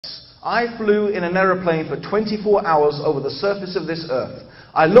I flew in an aeroplane for 24 hours over the surface of this earth.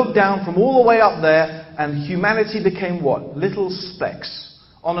 I looked down from all the way up there, and humanity became what? Little specks.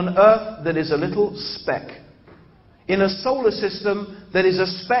 On an earth that is a little speck. In a solar system that is a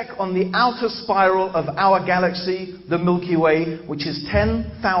speck on the outer spiral of our galaxy, the Milky Way, which is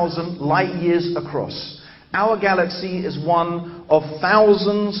 10,000 light years across. Our galaxy is one of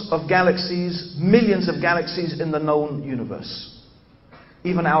thousands of galaxies, millions of galaxies in the known universe.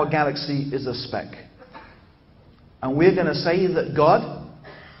 Even our galaxy is a speck. And we're going to say that God,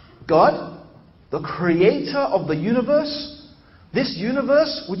 the creator of the universe, this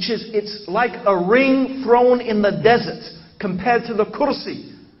universe, which is, it's like a ring thrown in the desert compared to the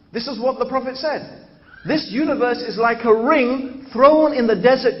kursi. This is what the Prophet said. This universe is like a ring thrown in the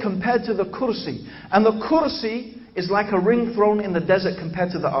desert compared to the kursi. And the kursi is like a ring thrown in the desert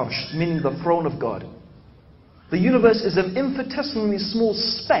compared to the arsh, meaning the throne of God. The universe is an infinitesimally small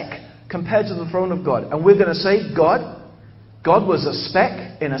speck compared to the throne of God. And we're going to say, God was a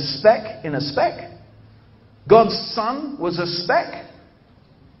speck in a speck in a speck. God's Son was a speck.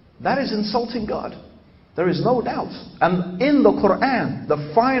 That is insulting God. There is no doubt. And in the Quran,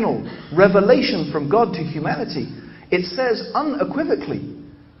 the final revelation from God to humanity, it says unequivocally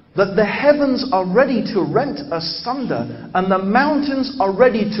that the heavens are ready to rent asunder and the mountains are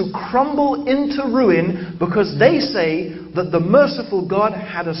ready to crumble into ruin because they say that the merciful God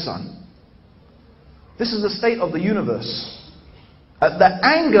had a son. This is the state of the universe. At the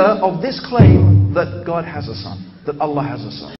anger of this claim that God has a son, that Allah has a son.